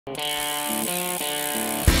Hey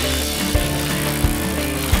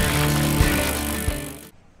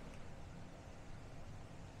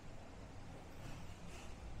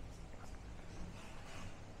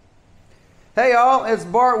y'all, it's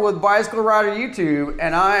Bart with Bicycle Rider YouTube,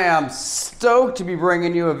 and I am stoked to be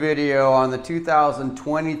bringing you a video on the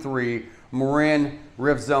 2023 MARIN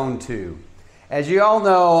Rift Zone 2. As you all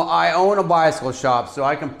know, I own a bicycle shop, so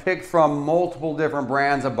I can pick from multiple different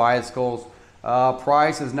brands of bicycles.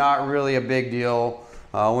 Price is not really a big deal.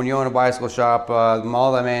 When you own a bicycle shop,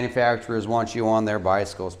 all the manufacturers want you on their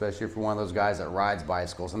bicycle, especially if you're one of those guys that rides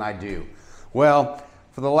bicycles, and I do. Well,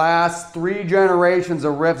 for the last 3 generations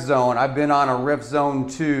of Rift Zone, I've been on a Rift Zone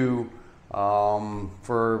 2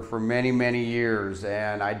 for many years,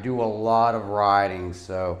 and I do a lot of riding.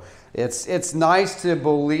 So it's nice to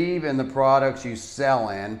believe in the products you sell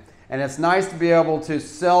in, and it's nice to be able to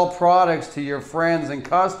sell products to your friends and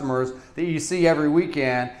customers that you see every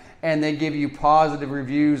weekend, and they give you positive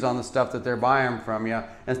reviews on the stuff that they're buying from you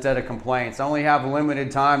instead of complaints. I only have limited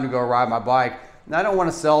time to go ride my bike. And I don't want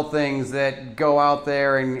to sell things that go out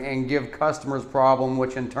there and give customers problem,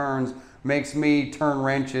 which in turn makes me turn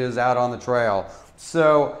wrenches out on the trail.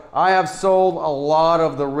 So I have sold a lot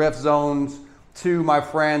of the Rift Zones to my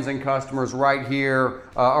friends and customers right here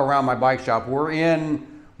around my bike shop. We're in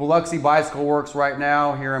Biloxi Bicycle Works right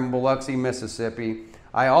now here in Biloxi, Mississippi.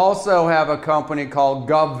 I also have a company called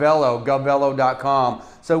govvelo.com.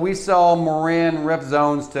 So we sell MARIN Rift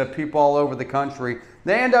Zones to people all over the country.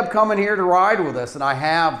 They end up coming here to ride with us, and I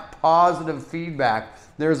have positive feedback.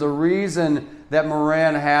 There's a reason that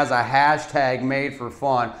MARIN has a hashtag made for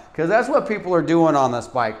fun, because that's what people are doing on this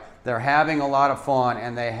bike. They're having a lot of fun,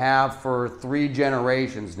 and they have for 3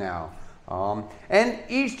 generations now. And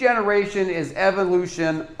each generation is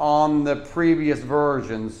evolution on the previous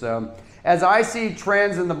versions. So as I see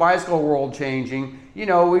trends in the bicycle world changing, you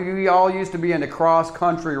know, we all used to be into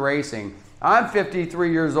cross-country racing. I'm 53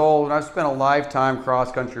 years old, and I've spent a lifetime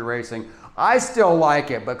cross-country racing. I still like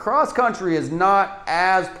it, but cross-country is not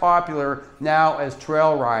as popular now as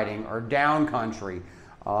trail riding or down-country.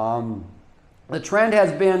 The trend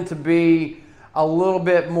has been to be a little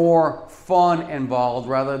bit more fun involved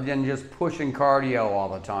rather than just pushing cardio all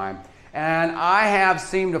the time. And I have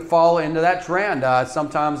seemed to fall into that trend.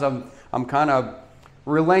 Sometimes I'm kind of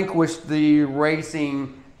relinquished the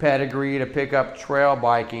racing pedigree to pick up trail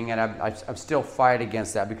biking, and I still fight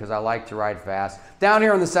against that because I like to ride fast. Down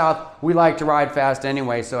here in the South, we like to ride fast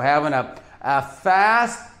anyway, so having a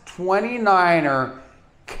fast 29er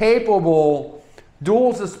capable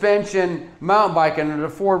dual suspension mountain bike at an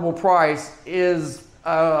affordable price is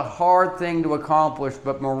a hard thing to accomplish,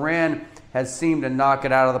 but MARIN has seemed to knock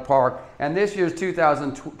it out of the park, and this year's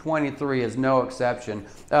 2023 is no exception.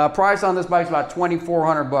 Price on this bike is about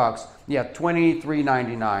 $2,400. Yeah,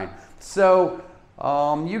 $23.99. So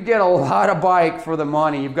you get a lot of bike for the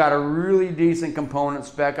money. You've got a really decent component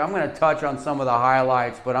spec. I'm going to touch on some of the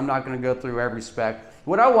highlights, but I'm not going to go through every spec.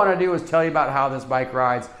 What I want to do is tell you about how this bike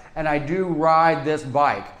rides, and I do ride this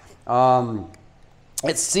bike.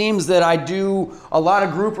 It seems that I do a lot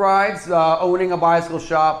of group rides owning a bicycle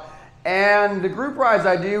shop, and the group rides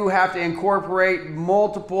I do have to incorporate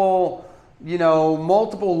multiple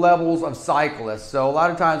levels of cyclists. So a lot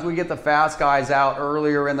of times we get the fast guys out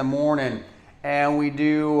earlier in the morning, and we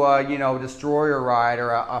do destroyer ride or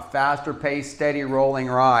a faster paced, steady rolling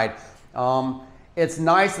ride. It's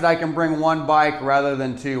nice that I can bring one bike rather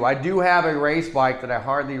than 2. I do have a race bike that I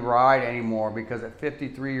hardly ride anymore because at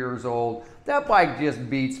 53 years old, that bike just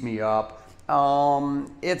beats me up.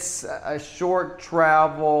 It's a short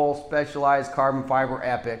travel specialized carbon fiber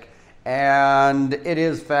epic, and it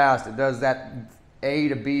is fast. It does that A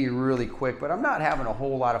to B really quick, but I'm not having a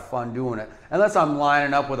whole lot of fun doing it unless I'm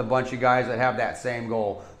lining up with a bunch of guys that have that same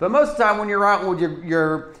goal. But most of the time when you're out with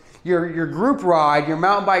your group ride, your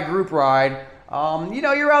mountain bike group ride,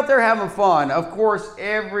 you're out there having fun. Of course,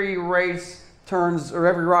 every ride turns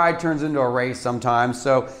into a race sometimes.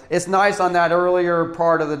 So it's nice on that earlier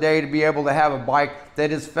part of the day to be able to have a bike that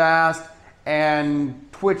is fast and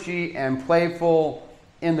twitchy and playful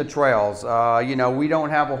in the trails. We don't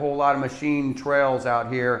have a whole lot of machine trails out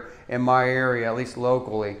here in my area, at least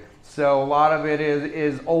locally. So a lot of it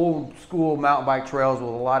is old school mountain bike trails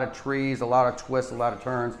with a lot of trees, a lot of twists, a lot of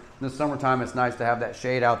turns. In the summertime, it's nice to have that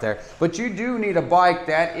shade out there. But you do need a bike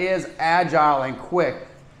that is agile and quick.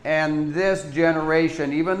 And this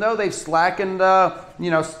generation, even though they've slackened the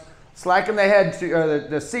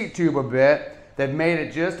seat tube a bit, they've made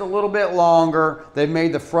it just a little bit longer. They've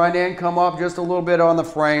made the front end come up just a little bit on the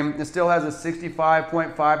frame. It still has a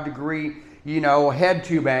 65.5 degree, head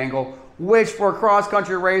tube angle, which for a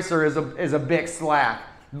cross-country racer is a bit slack.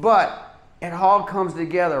 but it all comes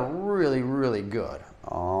together really, really good.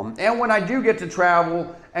 And when I do get to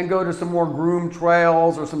travel and go to some more groomed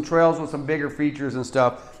trails or some trails with some bigger features and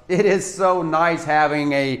stuff, it is so nice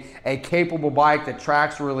having a capable bike that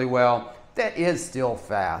tracks really well, that is still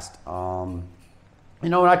fast. You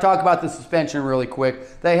know, when I talk about the suspension really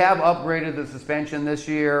quick, they have upgraded the suspension this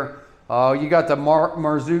year. You got the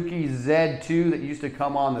Marzuki Z2 that used to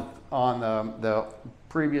come on the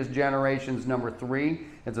previous generation's number 3.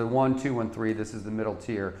 It's a 1, 2, and 3. This is the middle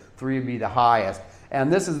tier. 3 would be the highest.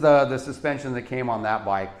 And this is the suspension that came on that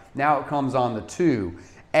bike. Now it comes on the 2.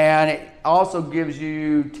 And it also gives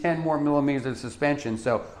you 10 more millimeters of suspension.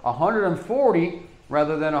 So 140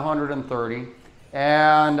 rather than 130.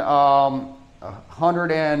 And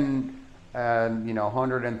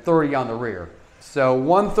 130 on the rear. So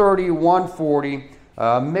 130, 140.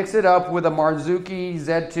 Mix it up with a Marzuki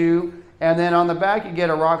Z2. And then on the back, you get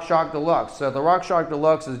a RockShox Deluxe. So the RockShox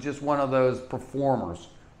Deluxe is just one of those performers.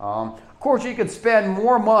 Of course, you could spend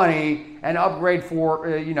more money and upgrade for,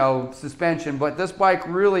 suspension, but this bike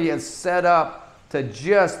really is set up to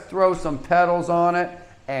just throw some pedals on it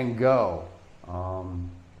and go.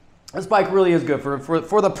 This bike really is good.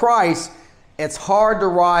 For the price, it's hard to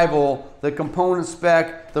rival the component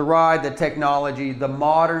spec, the ride, the technology, the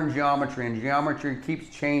modern geometry, and geometry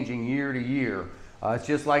keeps changing year to year. It's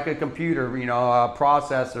just like a computer,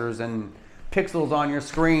 processors and pixels on your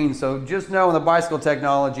screen. So just know in the bicycle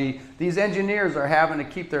technology, these engineers are having to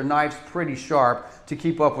keep their knives pretty sharp to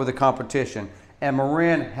keep up with the competition. And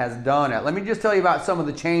MARIN has done it. Let me just tell you about some of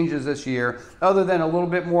the changes this year, other than a little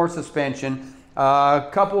bit more suspension, a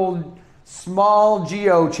couple small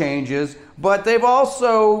geo changes, but they've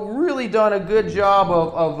also really done a good job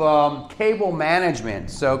of cable management.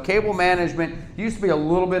 So cable management used to be a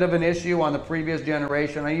little bit of an issue on the previous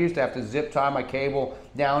generation. I used to have to zip tie my cable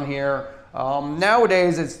down here.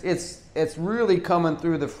 Nowadays it's really coming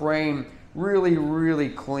through the frame really, really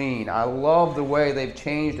clean. I love the way they've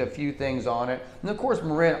changed a few things on it. And of course,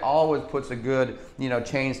 MARIN always puts a good,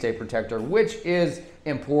 chain stay protector, which is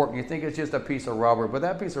important. You think it's just a piece of rubber, but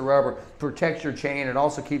that piece of rubber protects your chain. It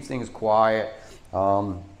also keeps things quiet.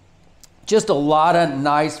 Just a lot of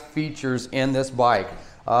nice features in this bike.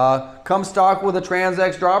 Comes stock with a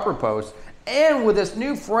Trans-X dropper post. And with this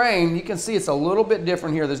new frame, you can see it's a little bit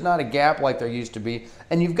different here. There's not a gap like there used to be.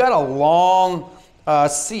 And you've got a long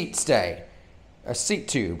seat stay, a seat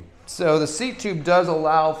tube. So the seat tube does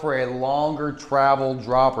allow for a longer travel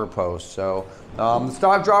dropper post. So the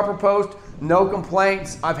stock dropper post, no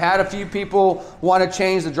complaints. I've had a few people want to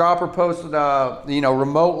change the dropper post with a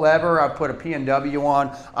remote lever. I put a P&W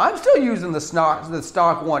on. I'm still using the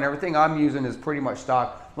stock one. Everything I'm using is pretty much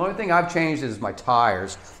stock. The only thing I've changed is my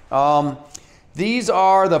tires. These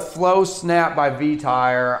are the Flow Snap by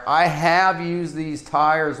V-Tire. I have used these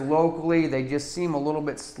tires locally. They just seem a little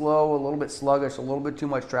bit slow, a little bit sluggish, a little bit too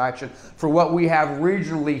much traction for what we have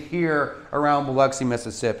regionally here around Biloxi,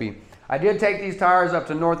 Mississippi. I did take these tires up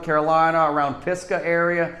to North Carolina around Pisgah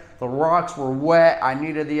area. The rocks were wet. I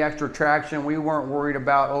needed the extra traction. We weren't worried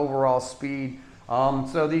about overall speed.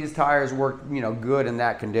 So these tires worked, good in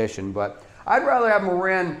that condition. But I'd rather have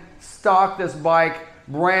MARIN stock this bike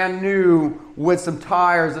brand new with some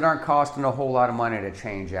tires that aren't costing a whole lot of money to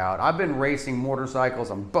change out. I've been racing motorcycles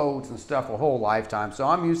and boats and stuff a whole lifetime, so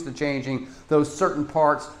I'm used to changing those certain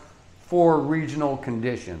parts for regional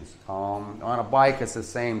conditions. On a bike, it's the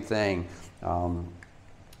same thing.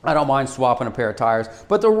 I don't mind swapping a pair of tires,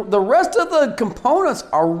 but the rest of the components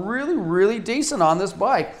are really, really decent on this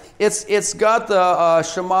bike. It's got the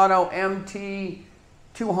Shimano MT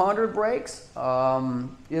 200 brakes.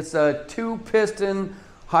 It's a 2-piston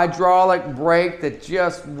hydraulic brake that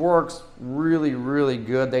just works really, really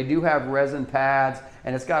good. They do have resin pads,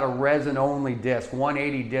 and it's got a resin-only disc,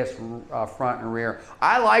 180 disc front and rear.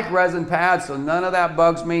 I like resin pads, so none of that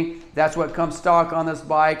bugs me. That's what comes stock on this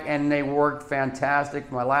bike, and they work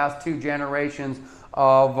fantastic. My last 2 generations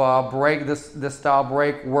of brake, this style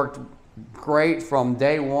brake worked great from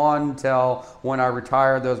day one till when I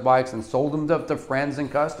retired those bikes and sold them to friends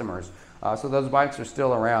and customers. So those bikes are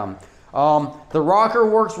still around. The rocker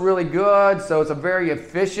works really good, so it's a very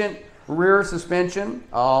efficient rear suspension.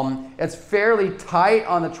 It's fairly tight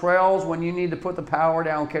on the trails when you need to put the power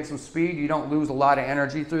down, kick some speed. You don't lose a lot of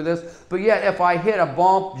energy through this. But yet, if I hit a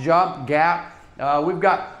bump, jump, gap, we've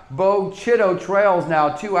got Bogue Chitto Trails now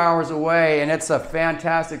 2 hours away, and it's a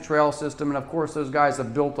fantastic trail system. And of course, those guys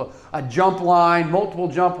have built a jump line, multiple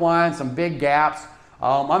jump lines, some big gaps.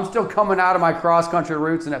 I'm still coming out of my cross-country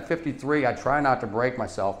routes, and at 53, I try not to break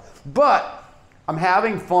myself. But I'm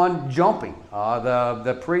having fun jumping.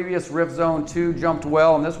 The previous Rift Zone 2 jumped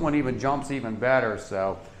well, and this one even jumps even better.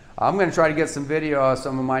 So I'm going to try to get some video of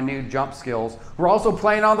some of my new jump skills. We're also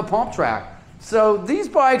playing on the pump track. So these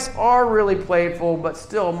bikes are really playful, but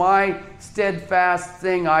still my steadfast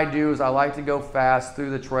thing I do is I like to go fast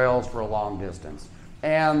through the trails for a long distance.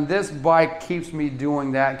 And this bike keeps me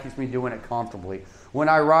doing that, keeps me doing it comfortably. When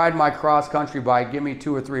I ride my cross-country bike, give me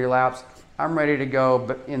 2 or 3 laps, I'm ready to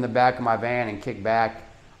go in the back of my van and kick back.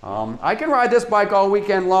 I can ride this bike all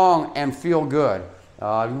weekend long and feel good.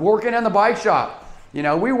 Working in the bike shop. You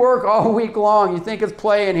know, we work all week long. You think it's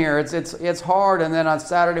play in here. It's hard, and then on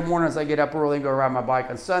Saturday mornings I get up early and go ride my bike.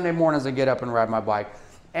 On Sunday mornings I get up and ride my bike.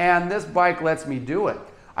 And this bike lets me do it.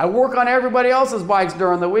 I work on everybody else's bikes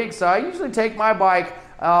during the week, so I usually take my bike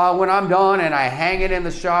when I'm done and I hang it in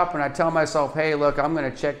the shop and I tell myself, hey, look, I'm going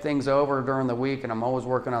to check things over during the week, and I'm always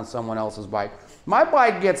working on someone else's bike. My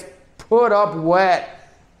bike gets put up wet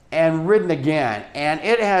and ridden again, and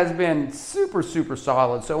it has been super, super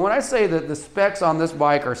solid. So when I say that the specs on this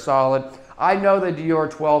bike are solid, I know the Dior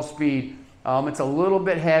 12 speed. It's a little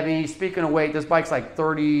bit heavy. Speaking of weight, this bike's like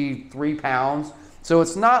 33 pounds. So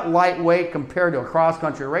it's not lightweight compared to a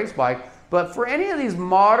cross-country race bike, but for any of these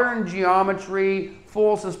modern geometry,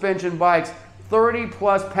 full suspension bikes, 30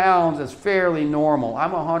 plus pounds is fairly normal.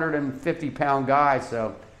 I'm a 150-pound guy,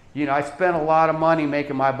 so you know, I spent a lot of money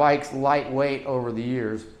making my bikes lightweight over the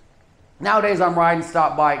years. Nowadays I'm riding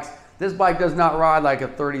stock bikes. This bike does not ride like a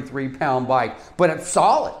 33-pound bike, but it's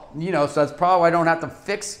solid, you know, so that's probably why I don't have to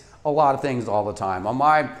fix a lot of things all the time. On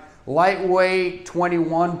my lightweight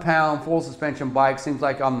 21-pound full suspension bike, seems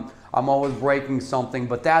like I'm always breaking something,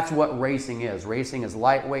 but that's what racing is. Racing is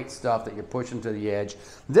lightweight stuff that you're pushing to the edge.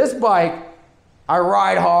 This bike, I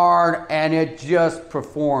ride hard and it just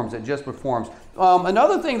performs. It just performs.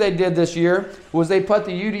 Another thing they did this year was they put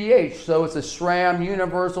the UDH, so it's a SRAM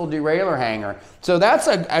universal derailleur hanger. So that's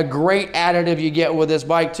a great additive you get with this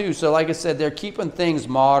bike too. So like I said, they're keeping things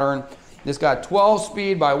modern. It's got 12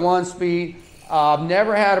 speed by 1 speed. I've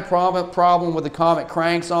never had a problem with the Comet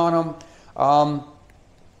cranks on them.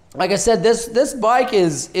 Like I said, this bike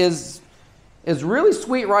is really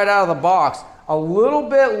sweet right out of the box. A little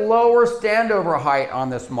bit lower standover height on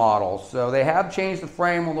this model, so they have changed the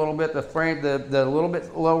frame a little bit. The little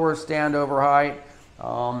bit lower standover height,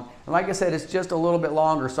 and like I said, it's just a little bit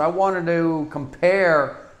longer. So I wanted to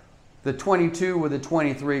compare the 22 with the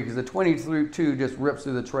 23 because the 22 just rips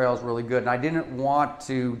through the trails really good, and I didn't want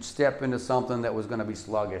to step into something that was going to be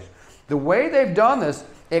sluggish. The way they've done this,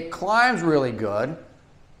 it climbs really good,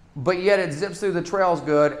 but yet it zips through the trails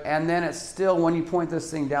good, and then it's still, when you point this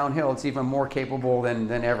thing downhill, it's even more capable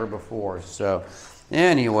than ever before. So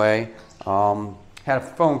anyway, had a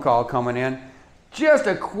phone call coming in. Just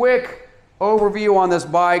a quick overview on this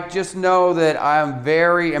bike. Just know that I'm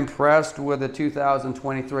very impressed with the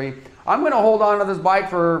 2023. I'm going to hold on to this bike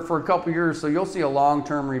for a couple years, so you'll see a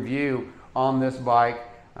long-term review on this bike.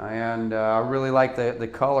 And I really like the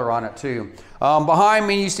color on it too. Behind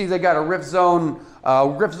me you see they got a Rift Zone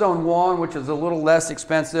 1, which is a little less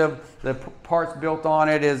expensive. The parts built on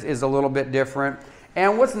it is a little bit different.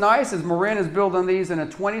 And what's nice is MARIN is building these in a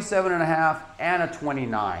 27.5 and a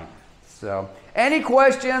 29. So any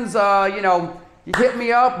questions, you know, you hit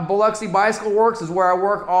me up. Biloxi Bicycle Works is where I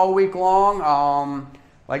work all week long.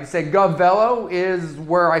 Like I said, GovVelo is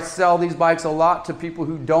where I sell these bikes a lot to people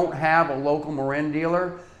who don't have a local MARIN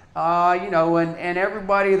dealer. You know, and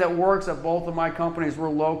everybody that works at both of my companies, we're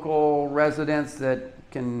local residents that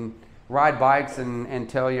can ride bikes and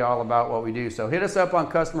tell you all about what we do. So hit us up on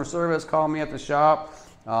customer service, call me at the shop.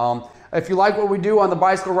 If you like what we do on the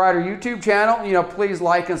Bicycle Rider YouTube channel, you know, please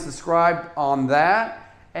like and subscribe on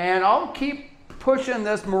that. And I'll keep pushing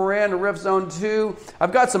this MARIN Rift Zone 2.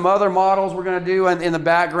 I've got some other models we're going to do in the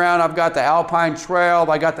background. I've got the Alpine Trail.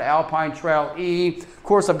 I got the Alpine Trail E. Of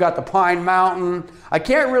course, I've got the Pine Mountain. I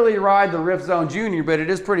can't really ride the Rift Zone Junior, but it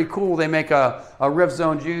is pretty cool. They make a Rift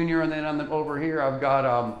Zone Junior, and then over here I've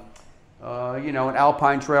got you know, an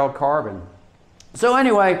Alpine Trail Carbon. So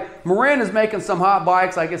anyway, MARIN is making some hot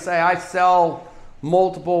bikes. Like I say, I sell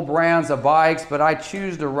multiple brands of bikes, but I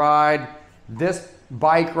choose to ride this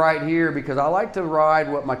bike right here because I like to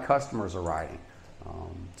ride what my customers are riding.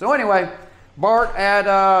 So anyway, Bart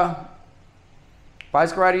at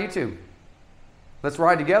Bicycle Rider YouTube. Let's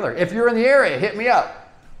ride together. If you're in the area, hit me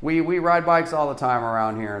up. We ride bikes all the time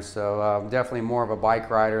around here, so definitely more of a bike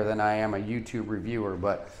rider than I am a YouTube reviewer,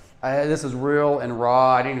 but this is real and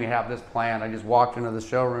raw. I didn't even have this planned. I just walked into the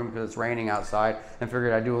showroom because it's raining outside and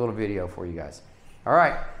figured I'd do a little video for you guys. All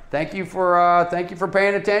right, thank you for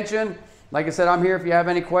paying attention. Like I said, I'm here if you have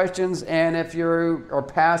any questions, and if you are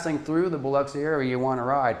passing through the Biloxi area, you want to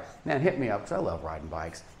ride, man, hit me up, because I love riding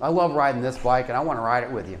bikes. I love riding this bike, and I want to ride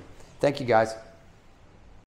it with you. Thank you, guys.